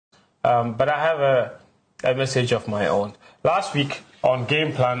But I have a message of my own. Last week on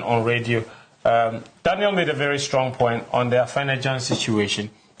Game Plan on radio, Daniel made a very strong point on the Afena-Gyan situation,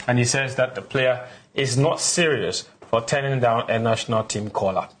 and he says that the player is not serious for turning down a national team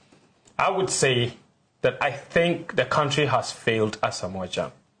call-up. I would say that I think the country has failed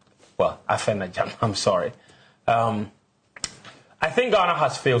Asamoah-Gyan. Well, Afena-Gyan, I'm sorry. I think Ghana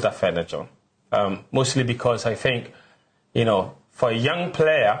has failed Afena-Gyan, mostly because I think, for a young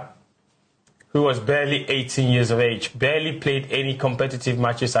player who was barely 18 years of age, barely played any competitive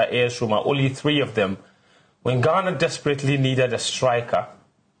matches at AS Roma, only 3 of them, when Ghana desperately needed a striker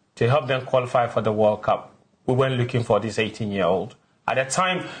to help them qualify for the World Cup, we went looking for this 18-year-old. At the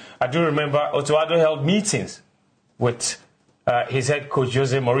time, I do remember Otuado held meetings with his head coach,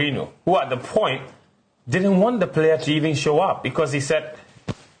 Jose Mourinho, who at the point didn't want the player to even show up because he said,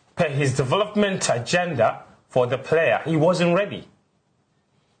 per his development agenda for the player, he wasn't ready.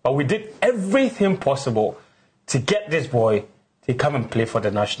 But we did everything possible to get this boy to come and play for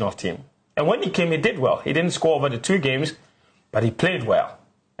the national team. And when he came, he did well. He didn't score over the 2 games, but he played well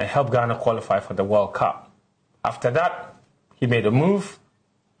and helped Ghana qualify for the World Cup. After that, he made a move,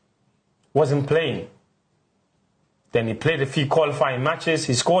 wasn't playing. Then he played a few qualifying matches.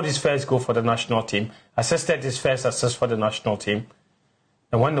 He scored his first goal for the national team, assisted his first assist for the national team.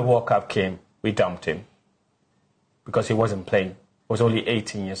 And when the World Cup came, we dumped him because he wasn't playing. He was only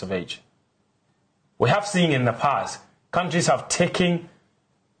 18 years of age. We have seen in the past, countries have taken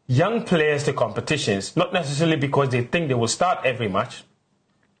young players to competitions, not necessarily because they think they will start every match,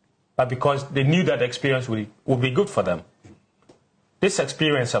 but because they knew that the experience would be good for them. This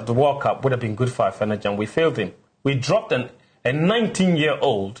experience of the World Cup would have been good for Afena-Gyan. We failed him. We dropped a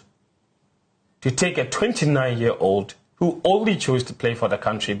 19-year-old to take a 29-year-old who only chose to play for the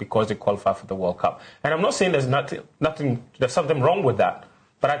country because they qualified for the World Cup. And I'm not saying there's something wrong with that.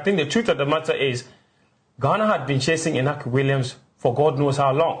 But I think the truth of the matter is Ghana had been chasing Inaki Williams for God knows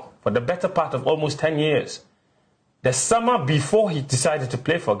how long, for the better part of almost 10 years. The summer before he decided to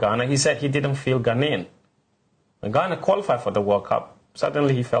play for Ghana, he said he didn't feel Ghanaian. When Ghana qualified for the World Cup,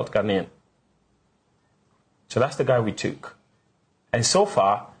 suddenly he felt Ghanaian. So that's the guy we took. And so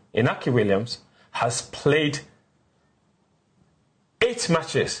far, Inaki Williams has played 8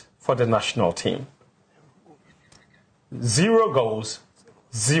 matches for the national team. 0 goals,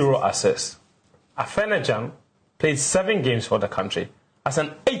 0 assists. Afena-Gyan played 7 games for the country as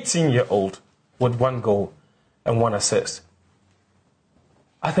an 18-year-old with 1 goal and 1 assist.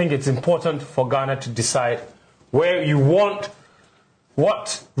 I think it's important for Ghana to decide where you want,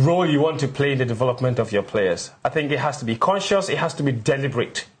 what role you want to play in the development of your players. I think it has to be conscious, it has to be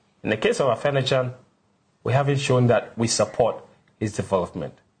deliberate. In the case of Afena-Gyan, we haven't shown that we support his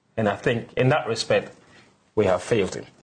development. And I think in that respect, we have failed him.